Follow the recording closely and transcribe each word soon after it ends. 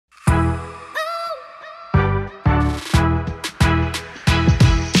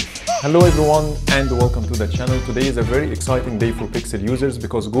Hello everyone and welcome to the channel. Today is a very exciting day for Pixel users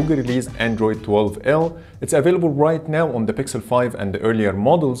because Google released Android 12L. It's available right now on the Pixel 5 and the earlier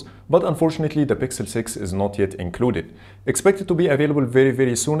models, but unfortunately the Pixel 6 is not yet included. Expected to be available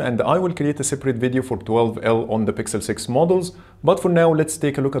very soon, and I will create a separate video for 12L on the Pixel 6 models. But for now, let's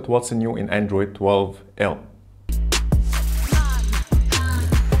take a look at what's new in Android 12L.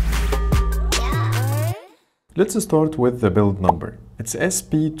 Let's start with the build number. It's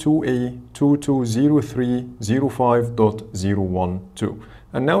SP2A220305.012.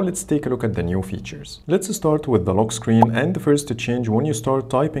 And now let's take a look at the new features. Let's start with the lock screen, and the first change: when you start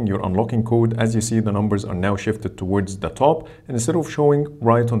typing your unlocking code, as you see, the numbers are now shifted towards the top instead of showing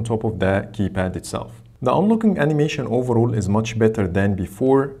right on top of the keypad itself. The unlocking animation overall is much better than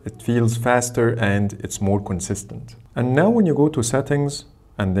before. It feels faster and it's more consistent. And now when you go to settings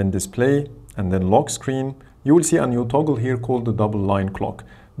and then display and then lock screen, you will see a new toggle here called the double line clock.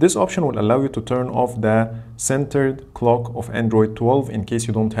 This option will allow you to turn off the centered clock of Android 12 in case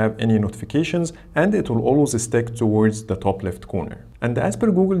you don't have any notifications, and it will always stick towards the top left corner. And as per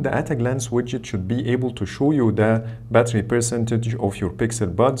Google, the at-a-glance widget should be able to show you the battery percentage of your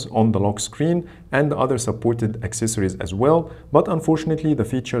Pixel Buds on the lock screen and other supported accessories as well. But unfortunately, the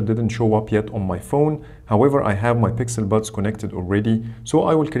feature didn't show up yet on my phone. However, I have my Pixel Buds connected already, so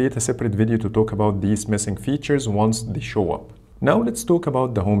I will create a separate video to talk about these missing features once they show up. Now let's talk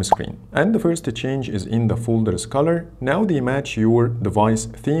about the home screen. And the first change is in the folders color. Now they match your device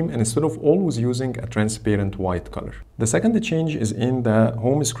theme instead of always using a transparent white color. The second change is in the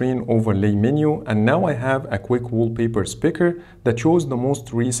home screen overlay menu, and now I have a quick wallpaper picker that shows the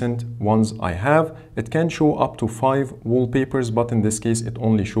most recent ones I have. It can show up to 5 wallpapers, but in this case it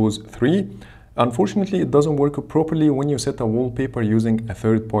only shows 3. Unfortunately, it doesn't work properly when you set a wallpaper using a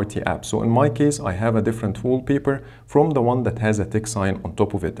third-party app. So in my case, I have a different wallpaper from the one that has a tick sign on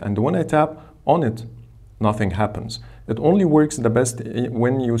top of it. And when I tap on it, nothing happens. It only works the best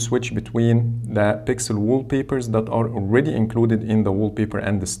when you switch between the Pixel wallpapers that are already included in the Wallpaper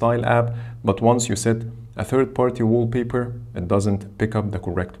and the Style app. But once you set a third-party wallpaper, it doesn't pick up the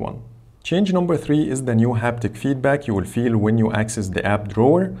correct one. Change number 3 is the new haptic feedback you will feel when you access the app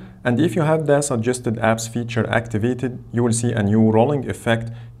drawer. And if you have the suggested apps feature activated, you will see a new rolling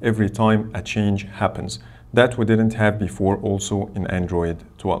effect every time a change happens that we didn't have before also in Android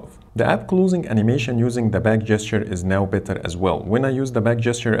 12. The app closing animation using the back gesture is now better as well. When I use the back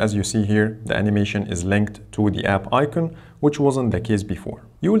gesture, as you see here, the animation is linked to the app icon, which wasn't the case before.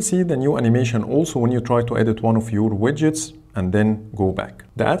 You will see the new animation also when you try to edit one of your widgets and then go back.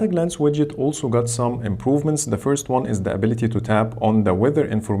 The at-a-glance widget also got some improvements. The first one is the ability to tap on the weather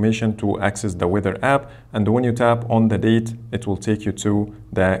information to access the weather app, and when you tap on the date, it will take you to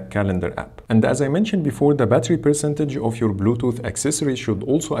the calendar app. And as I mentioned before, the battery percentage of your Bluetooth accessories should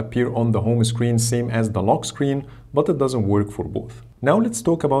also appear on the home screen, same as the lock screen, but it doesn't work for both. Now let's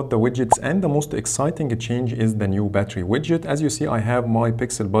talk about the widgets, and the most exciting change is the new battery widget. As you see, I have my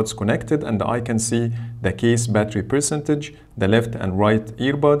Pixel Buds connected and I can see the case battery percentage, the left and right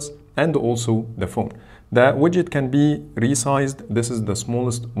earbuds, and also the phone. The widget can be resized. This is the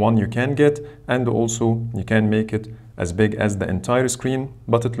smallest one you can get, and also you can make it as big as the entire screen,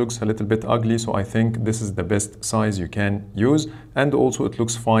 but it looks a little bit ugly, so I think this is the best size you can use. And also it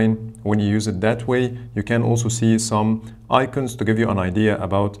looks fine when you use it that way. You can also see some icons to give you an idea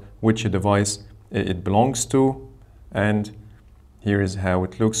about which device it belongs to, and here is how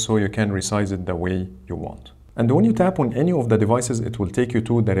it looks, so you can resize it the way you want. And when you tap on any of the devices, it will take you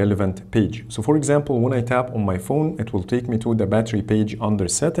to the relevant page. So for example, when I tap on my phone, it will take me to the battery page under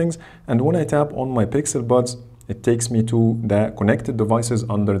settings, and when I tap on my Pixel Buds, it takes me to the connected devices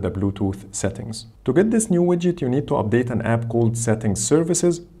under the Bluetooth settings. To get this new widget, you need to update an app called Settings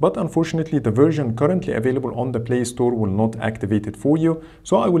Services, but unfortunately the version currently available on the Play Store will not activate it for you,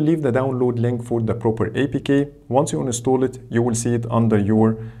 so I will leave the download link for the proper APK. Once you install it, you will see it under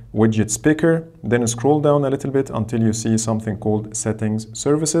your Widgets picker, then scroll down a little bit until you see something called Settings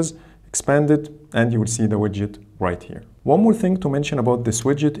Services, expand it, and you will see the widget right here. One more thing to mention about this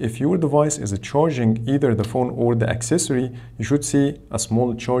widget: if your device is charging either the phone or the accessory, you should see a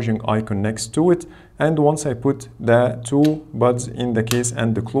small charging icon next to it. And once I put the 2 buds in the case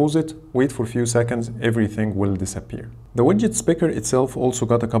and close it, wait for a few seconds, everything will disappear. The widget picker itself also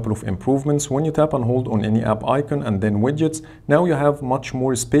got a couple of improvements. When you tap and hold on any app icon and then widgets, now you have much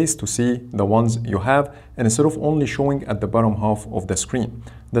more space to see the ones you have, and instead of only showing at the bottom half of the screen.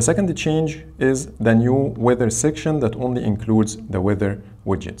 The second change is the new weather section that only includes the weather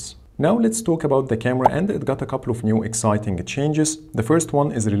widgets. Now let's talk about the camera, and it got a couple of new exciting changes. The first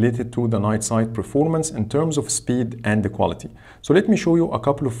one is related to the night sight performance in terms of speed and the quality. So let me show you a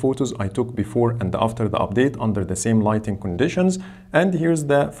couple of photos I took before and after the update under the same lighting conditions. And here's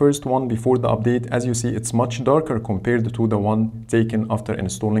the first one before the update. As you see, it's much darker compared to the one taken after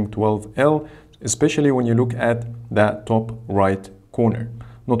installing 12L, especially when you look at the top right corner.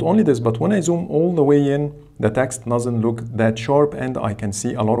 Not only this, but when I zoom all the way in, the text doesn't look that sharp and I can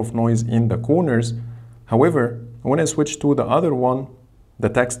see a lot of noise in the corners. However, when I switch to the other one, the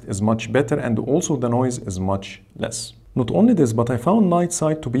text is much better and also the noise is much less. Not only this, but I found night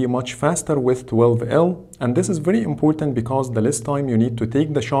sight to be much faster with 12L, and this is very important because the less time you need to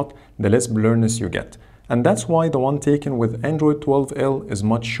take the shot, the less blurriness you get. And that's why the one taken with Android 12L is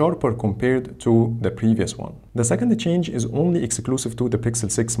much sharper compared to the previous one. The second change is only exclusive to the Pixel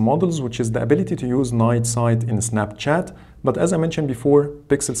 6 models, which is the ability to use night sight in Snapchat. But as I mentioned before,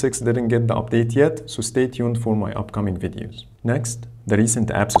 Pixel 6 didn't get the update yet, so stay tuned for my upcoming videos. Next, the recent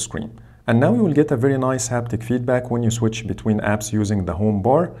apps screen. And now you will get a very nice haptic feedback when you switch between apps using the home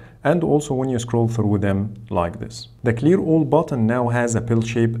bar and also when you scroll through them like this. The Clear All button now has a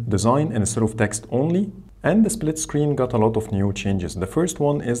pill-shaped design instead of text only, and the split screen got a lot of new changes. The first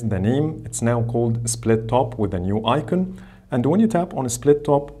one is the name. It's now called Split Top with a new icon. And when you tap on Split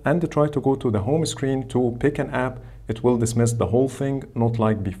Top and try to go to the home screen to pick an app, it will dismiss the whole thing, not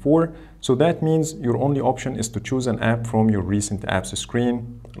like before. So that means your only option is to choose an app from your recent apps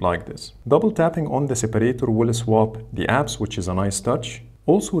screen like this. Double tapping on the separator will swap the apps, which is a nice touch.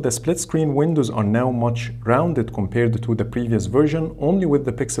 Also, the split screen windows are now much rounded compared to the previous version, only with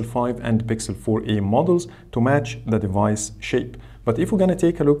the Pixel 5 and Pixel 4a models to match the device shape. But if we're going to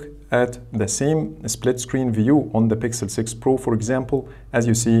take a look at the same split screen view on the Pixel 6 Pro, for example, as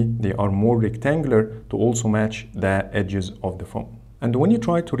you see, they are more rectangular to also match the edges of the phone. And when you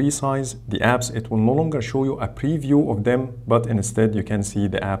try to resize the apps, it will no longer show you a preview of them, but instead you can see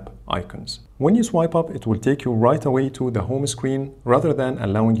the app icons. When you swipe up, it will take you right away to the home screen rather than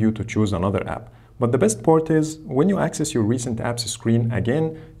allowing you to choose another app. But the best part is, when you access your recent apps screen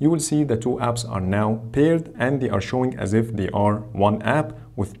again, you will see the two apps are now paired and they are showing as if they are one app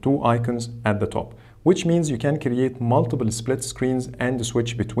with two icons at the top, which means you can create multiple split screens and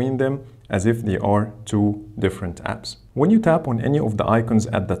switch between them as if they are two different apps. When you tap on any of the icons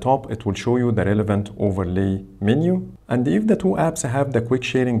at the top, it will show you the relevant overlay menu. And if the two apps have the quick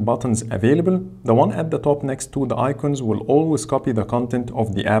sharing buttons available, the one at the top next to the icons will always copy the content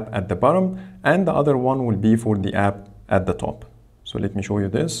of the app at the bottom, and the other one will be for the app at the top. So let me show you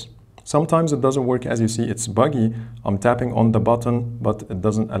this. Sometimes it doesn't work, as you see, it's buggy. I'm tapping on the button, but it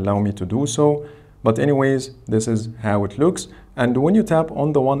doesn't allow me to do so. But anyways, this is how it looks. And when you tap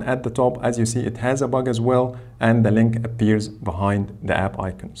on the one at the top, as you see, it has a bug as well, and the link appears behind the app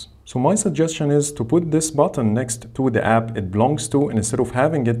icons. So my suggestion is to put this button next to the app it belongs to instead of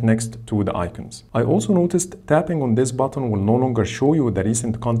having it next to the icons. I also noticed tapping on this button will no longer show you the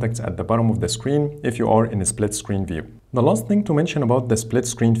recent contacts at the bottom of the screen if you are in a split screen view. The last thing to mention about the split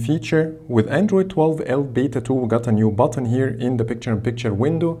screen feature, with Android 12L Beta 2 we got a new button here in the picture-in-picture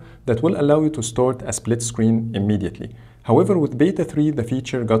window that will allow you to start a split screen immediately. However, with Beta 3 the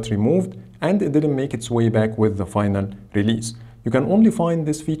feature got removed and it didn't make its way back with the final release. You can only find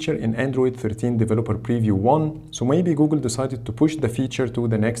this feature in Android 13 Developer Preview 1, so maybe Google decided to push the feature to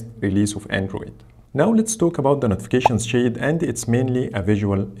the next release of Android. Now let's talk about the notifications shade, and it's mainly a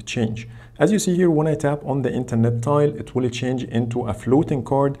visual change. As you see here, when I tap on the internet tile, it will change into a floating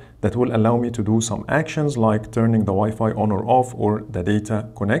card that will allow me to do some actions like turning the Wi-Fi on or off or the data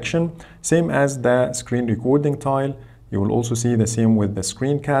connection. Same as the screen recording tile. You will also see the same with the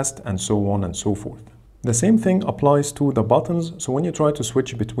screencast and so on and so forth. The same thing applies to the buttons. So when you try to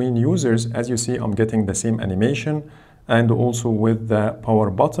switch between users, as you see, I'm getting the same animation, and also with the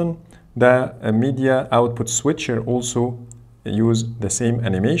power button. The media output switcher also use the same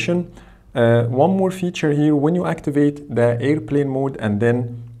animation. One more feature here, when you activate the airplane mode and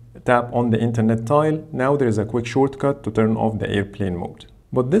then tap on the internet tile, now there is a quick shortcut to turn off the airplane mode.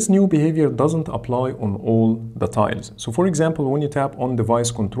 But this new behavior doesn't apply on all the tiles. So for example, when you tap on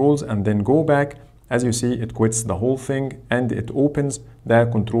device controls and then go back, as you see, it quits the whole thing and it opens the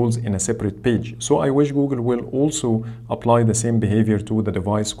controls in a separate page. So I wish Google will also apply the same behavior to the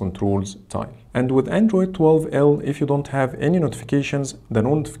device controls tile. And with Android 12L, if you don't have any notifications, the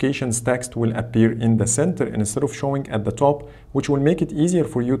notifications text will appear in the center instead of showing at the top, which will make it easier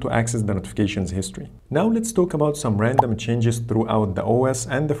for you to access the notifications history. Now let's talk about some random changes throughout the OS,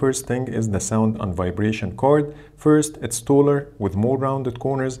 and the first thing is the sound and vibration card. First, it's taller with more rounded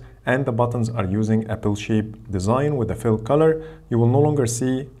corners, and the buttons are using a pill-shaped design with a fill color. You will no longer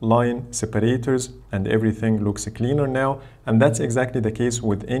see line separators and everything looks cleaner now. And that's exactly the case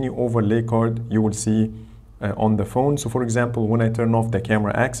with any overlay card you will see on the phone. So for example, when I turn off the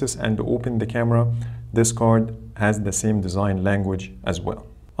camera access and open the camera, this card has the same design language as well.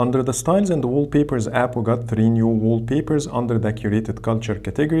 Under the Styles and the Wallpapers app, we got 3 new wallpapers under the Curated Culture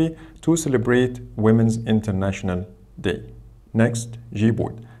category to celebrate Women's International Day. Next,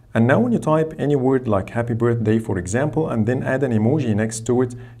 Gboard. And now when you type any word like happy birthday, for example, and then add an emoji next to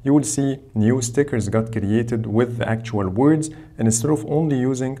it, you will see new stickers got created with the actual words, and instead of only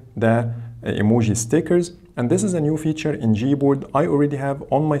using the emoji stickers. And this is a new feature in Gboard I already have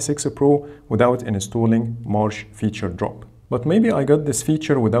on my 6 Pro without installing March feature drop. But maybe I got this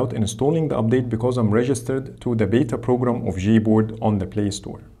feature without installing the update because I'm registered to the beta program of Gboard on the Play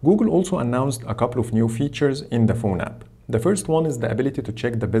Store. Google also announced a couple of new features in the phone app. The first one is the ability to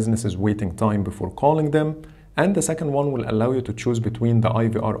check the business's waiting time before calling them, and the second one will allow you to choose between the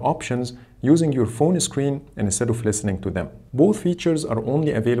IVR options using your phone screen instead of listening to them. Both features are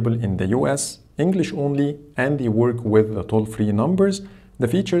only available in the US, English only, and they work with the toll-free numbers. The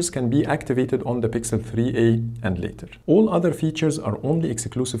features can be activated on the Pixel 3a and later. All other features are only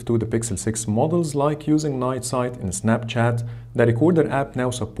exclusive to the Pixel 6 models, like using night sight in Snapchat. The Recorder app now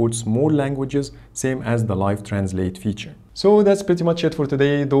supports more languages, same as the live translate feature. So that's pretty much it for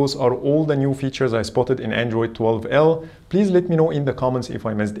today. Those are all the new features I spotted in Android 12L. Please let me know in the comments if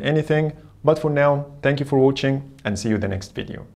I missed anything. But for now, thank you for watching and see you in the next video.